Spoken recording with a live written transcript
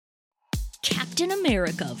Captain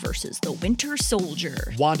America versus the Winter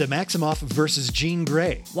Soldier. Wanda Maximoff versus Jean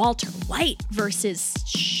Grey. Walter White versus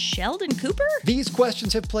Sheldon Cooper? These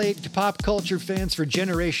questions have plagued pop culture fans for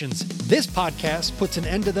generations. This podcast puts an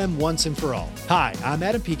end to them once and for all. Hi, I'm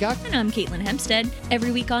Adam Peacock. And I'm Caitlin Hempstead.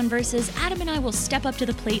 Every week on Versus, Adam and I will step up to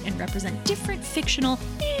the plate and represent different fictional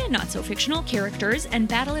and not so fictional characters and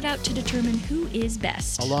battle it out to determine who is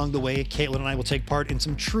best. Along the way, Caitlin and I will take part in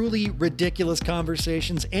some truly ridiculous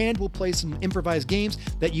conversations, and we'll play some improvised games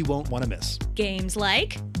that you won't want to miss. Games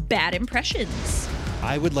like Bad Impressions.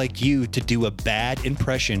 I would like you to do a bad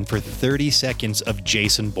impression for 30 seconds of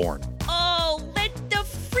Jason Bourne. Oh, let the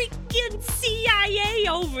freaking CIA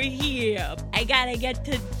over here. I gotta get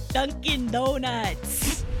to Dunkin'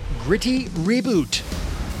 Donuts. Gritty Reboot.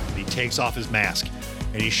 He takes off his mask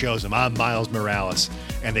and he shows him, I'm Miles Morales.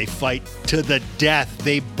 And they fight to the death.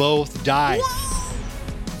 They both die. Whoa!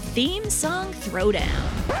 Theme song throwdown.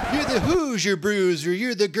 You're the Hoosier Bruiser.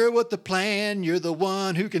 You're the girl with the plan. You're the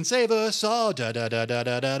one who can save us all. Da da da da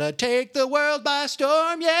da da da. Take the world by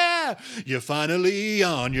storm. Yeah, you're finally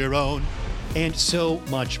on your own. And so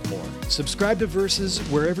much more. Subscribe to Versus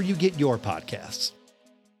wherever you get your podcasts.